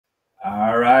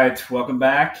All right, welcome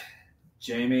back.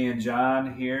 Jamie and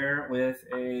John here with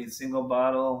a single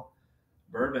bottle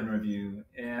bourbon review.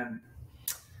 And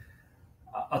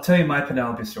I'll tell you my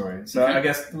Penelope story. So Okay. I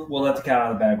guess we'll let the cat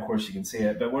out of the bag. Of course, you can see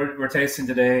it. But we're tasting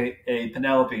today a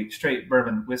Penelope straight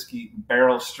bourbon whiskey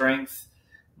barrel strength.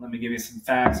 Let me give you some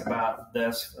facts about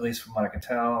this, at least from what I can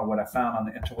tell or what I found on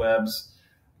the interwebs.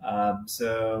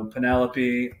 So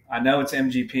Penelope, I know it's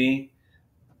MGP.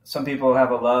 Some people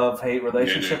have a love-hate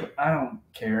relationship. I don't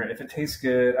care if it tastes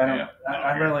good.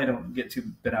 I really don't get too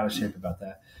bent out of shape about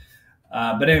that.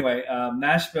 But anyway,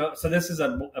 mash bill. So this is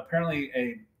according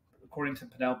to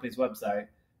Penelope's website,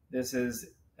 this is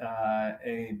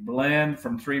a blend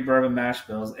from 3 bourbon mash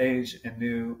bills aged in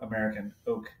new American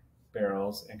oak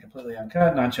barrels and completely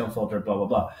uncut, non-chill filtered. Blah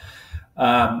blah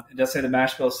blah. It does say the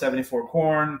mash bill is 74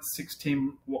 corn,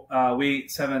 16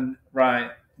 wheat, 7 rye,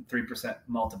 3%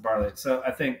 malted barley. So I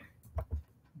think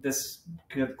this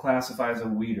could classify as a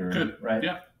wheater, right?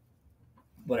 Yeah.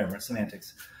 Whatever,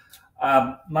 semantics.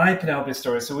 My Penelope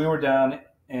story. So we were down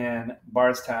in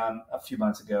Bardstown a few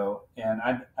months ago, and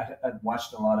I'd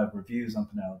watched a lot of reviews on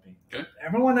Penelope. Okay.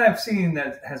 Everyone that I've seen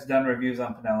that has done reviews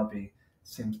on Penelope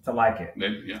seems to like it.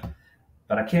 Yeah.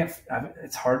 But I can't.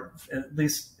 It's hard, at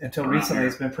least until recently.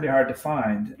 It's been pretty hard to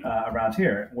find around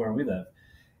here where we live.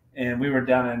 And we were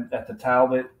down at the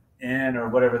Talbot Inn or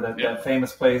whatever that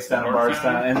famous place down in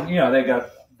Bardstown, and they got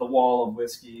the wall of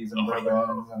whiskeys and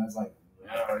bourbons, and it's like,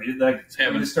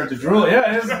 you start to drool.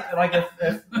 Yeah, it's like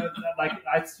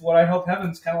that's what I hope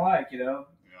heaven's kind of like,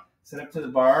 Sit up to the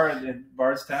bar in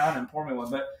Bardstown and pour me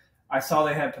one. But I saw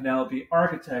they had Penelope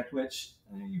Architect, which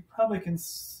you probably can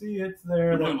see it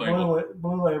there. The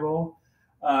blue label.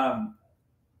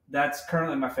 That's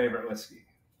currently my favorite whiskey.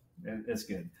 It's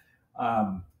good.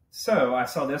 So I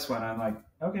saw this one. I'm like,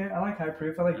 okay, I like high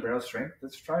proof. I like barrel strength.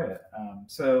 Let's try it.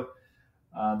 So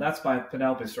that's my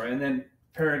Penelope story. And then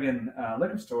Paragon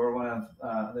Liquor Store, one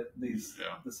of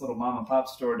this little mom and pop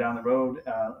store down the road,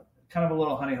 kind of a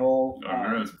little honey hole.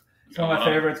 It's one of my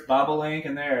favorites. Bobolink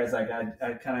in there is like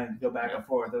I kind of go back and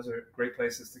forth. Those are great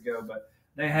places to go. But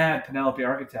they had Penelope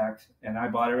Architect, and I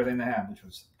bought everything they had, which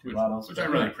was 2 bottles. Which I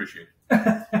really appreciate.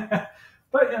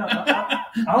 But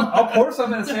I'll pour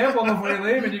some in a sample before you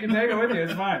leave, and you can take it with you.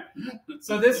 It's fine.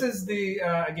 So this is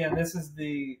this is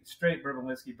the straight bourbon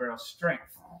whiskey barrel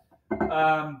strength.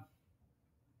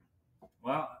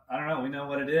 Well, I don't know. We know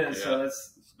what it is, so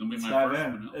let's dive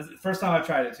in. It's the first time I've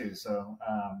tried it too. So,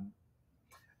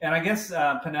 and I guess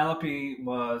Penelope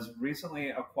was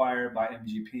recently acquired by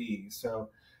MGP. So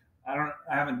I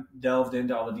haven't delved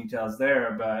into all the details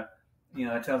there, but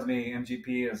that tells me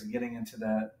MGP is getting into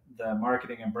the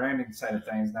marketing and branding side of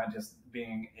things, not just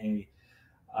being a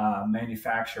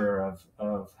manufacturer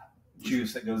of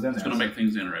juice that goes in there. It's going to make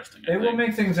things interesting. It will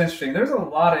make things interesting. There's a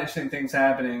lot of interesting things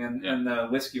happening in the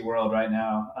whiskey world right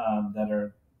now that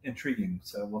are intriguing.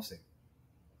 So we'll see.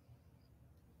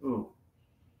 Ooh,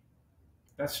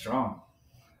 that's strong.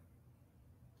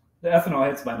 The ethanol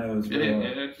hits my nose.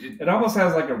 It almost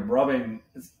has like a rubbing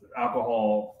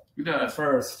alcohol at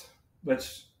first,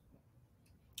 which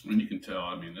you can tell.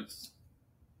 I mean,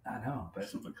 I know, but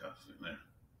something constant there.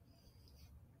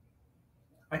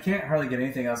 I can't hardly get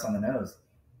anything else on the nose.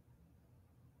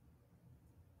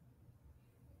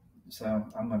 So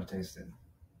I'm going to taste it.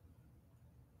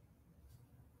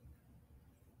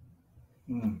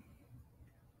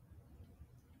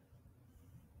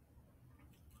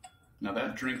 Now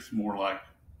that drink's more like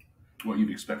what you'd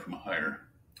expect from a higher.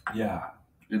 Yeah.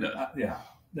 It does. Yeah.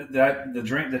 The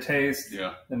drink, the taste,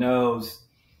 the nose,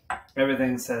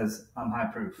 everything says I'm high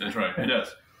proof. That's right. It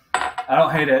does. I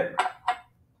don't hate it.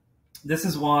 This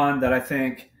is one that I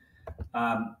think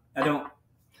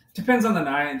depends on the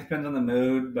night, depends on the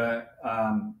mood, but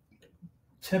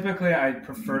typically I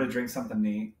prefer to drink something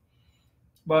neat.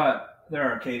 But there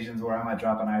are occasions where I might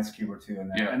drop an ice cube or two in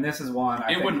there. Yeah. And this is one.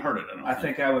 It wouldn't hurt it. I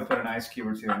think I would put an ice cube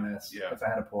or two in this if I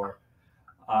had a pour.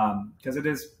 Because it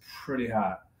is pretty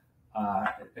hot.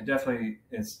 It definitely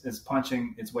is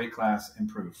punching its weight class in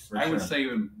proof. I would say it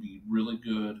would be really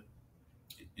good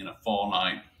in a fall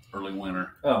night, early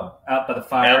winter. Oh, out by the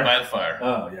fire? Out by the fire.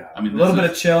 Oh, yeah. I mean, a little bit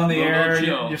of chill in the air.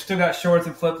 You still got shorts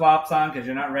and flip-flops on because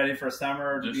you're not ready for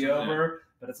summer to be over.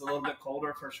 But it's a little bit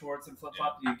colder for shorts and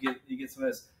flip-flops. Yeah. You get some of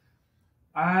this.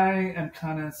 I am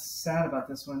kind of sad about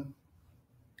this one.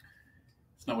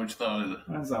 It's not what you thought, is it?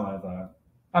 That's not what I thought.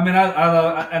 I mean, I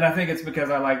love, and I think it's because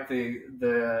I like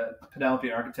the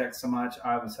Penelope Architect so much.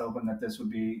 I was hoping that this would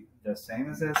be the same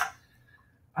as this.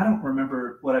 I don't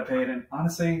remember what I paid, and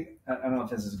honestly, I don't know if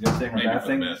this is a good thing or a bad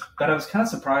thing, but I was kind of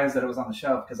surprised that it was on the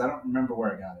shelf because I don't remember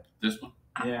where I got it. This one?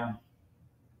 Yeah.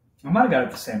 I might have got it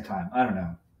at the same time. I don't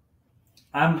know.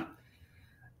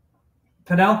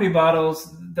 Penelope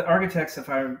bottles, the Architects, if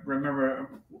I remember,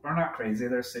 are not crazy.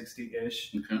 They're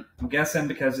 60-ish. Okay. I'm guessing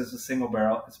because it's a single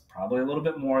barrel, it's probably a little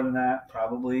bit more than that.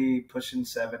 Probably pushing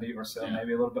 70 or so,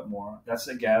 maybe a little bit more. That's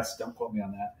a guess. Don't quote me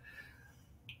on that.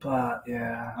 But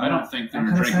yeah, I don't think they're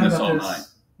drinking this all night.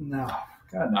 No,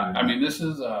 God no. I mean, this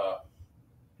is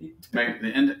maybe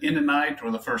the end of night or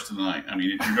the first of the night. I mean,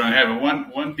 you're going to have a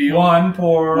one deal, one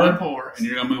pour, and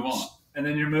you're going to move on. And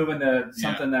then you're moving to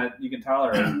something that you can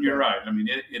tolerate. You're right. I mean,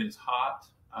 it is hot.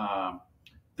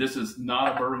 This is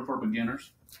not a bourbon for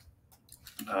beginners.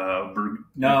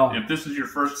 No. If this is your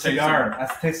first cigar, I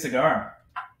taste cigar.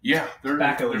 Yeah, there's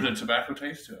a tobacco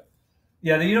taste to it.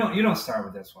 Yeah, you don't start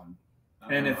with this one.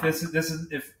 And if this is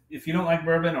if you don't like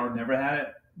bourbon or never had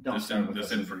it, don't start with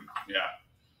this. Yeah.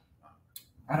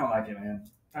 I don't like it, man.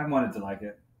 I wanted to like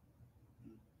it.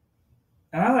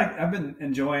 And I've been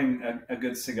enjoying a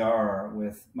good cigar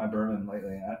with my bourbon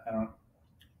lately. I don't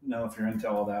know if you're into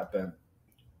all that, but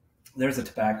there's a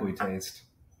tobacco-y taste.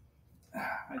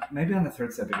 Maybe on the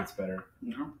third sip it gets better.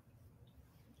 No.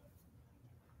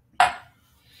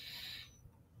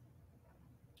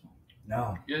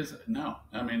 No. No.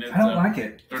 I mean, I don't like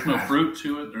it. There's no fruit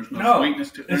to it. There's no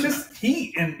sweetness to it. It's just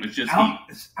heat and it's just heat.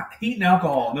 It's heat and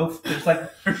alcohol. No, there's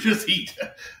there's just heat.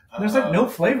 There's no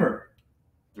flavor.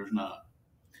 There's not.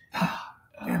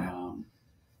 Damn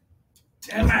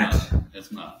it!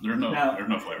 It's not. There's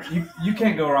no flavor. You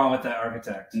can't go wrong with that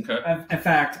Architect. Okay. In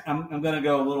fact, I'm going to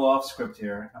go a little off script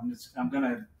here.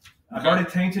 I've already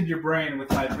tainted your brain with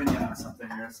my opinion on something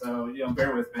here, so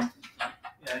bear with me.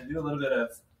 Yeah, do a little bit of.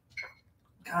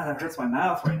 God, that hurts my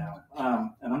mouth right now.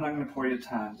 And I'm not going to pour you a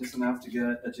ton, just enough to get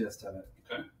a gist of it.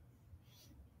 Okay.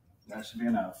 That should be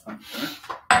enough.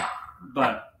 Okay.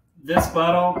 But this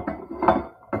bottle,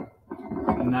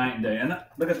 night and day. And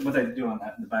look at what they do on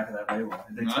that in the back of that label.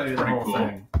 They tell you the whole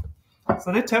thing.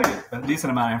 So they tell you a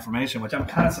decent amount of information, which I'm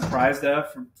kind of surprised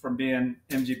of from being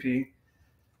MGP.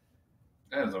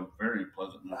 That is a very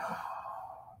pleasant note.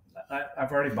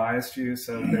 I've already biased you,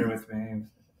 so bear with me.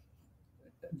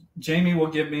 Jamie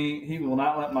he will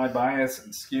not let my bias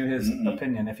skew his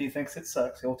opinion. If he thinks it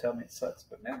sucks, he'll tell me it sucks.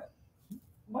 But man,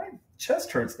 my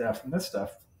chest hurts now from this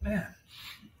stuff. Man.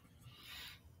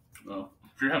 Well,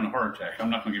 if you're having a heart attack, I'm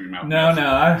not going to give you mouth.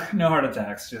 No heart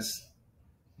attacks. Just,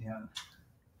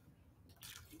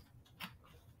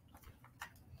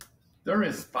 There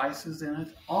is spices in it.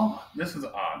 Oh, this is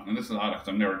odd. And this is odd because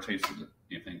I've never tasted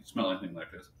smell anything like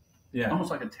this. Yeah.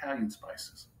 Almost like Italian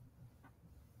spices.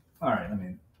 All right,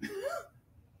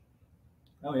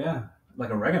 oh yeah,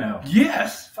 like oregano.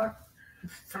 Yes. Fuck.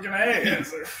 Freaking A.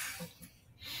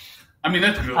 I mean,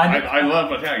 that's good. I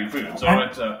love Italian food, so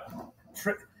it's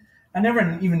I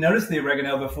never even noticed the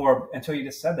oregano before until you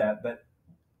just said that, but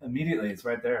immediately it's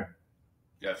right there.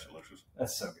 Yeah, it's delicious.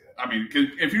 That's so good. I mean,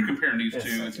 if you're comparing these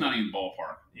two, it's not even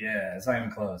ballpark. Yeah, it's not even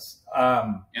close.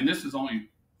 And this is only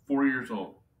 4 years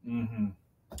old. Mm-hmm.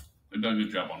 They've done a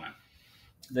good job on that.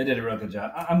 They did a real good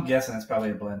job. I'm guessing it's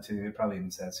probably a blend too. It probably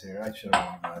even says here. I should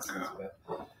have worn glasses, but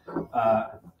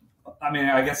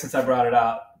I guess since I brought it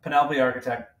out, Penelope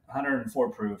Architect, 104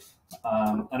 proof.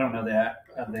 I don't know that.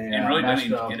 It really doesn't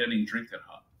drink that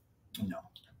hot. No,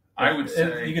 I would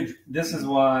say this is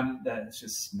one that's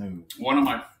just smooth. One of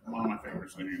my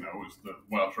favorites, is the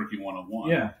Wild Turkey 101.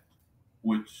 Yeah,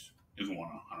 which is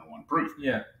 101 proof.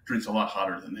 Yeah, drinks a lot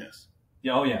hotter than this.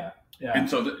 Yeah. Oh yeah. Yeah. And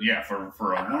so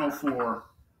for a 104.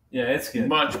 Yeah, it's good.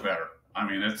 Much better. I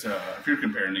mean, it's if you're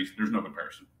comparing these, there's no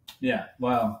comparison. Yeah.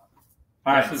 Well,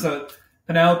 all right. So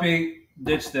Penelope,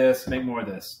 ditch this, make more of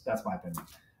this. That's my opinion.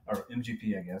 Or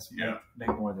MGP, I guess. Yeah. Make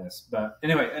more of this. But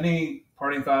anyway, any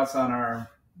parting thoughts on our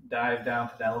dive down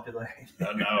Penelope Lane?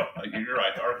 No, you're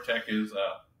right. The Architect is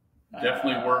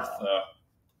definitely worth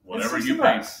whatever you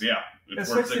pay. Bucks. Yeah, it's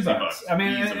worth $60. I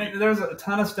mean, there's a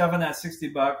ton of stuff in that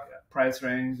 $60 price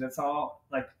range. That's all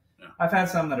like. Yeah. I've had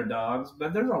some that are dogs,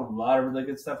 but there's a lot of really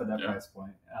good stuff at that price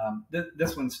point.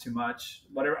 This one's too much.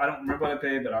 Whatever, I don't remember what I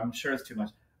paid, but I'm sure it's too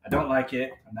much. I don't like it.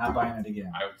 I'm not buying it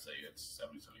again. I would say it's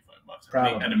 $70, $75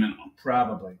 probably, at a minimum.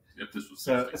 Probably. If this was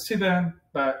 60. So it's too bad,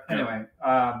 but anyway,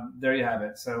 there you have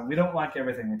it. So we don't like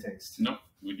everything we taste. Nope,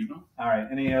 we do not. All right.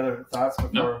 Any other thoughts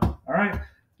before? No. All right.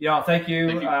 Y'all, thank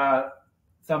you.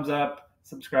 Thumbs up,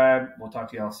 subscribe. We'll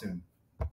talk to y'all soon.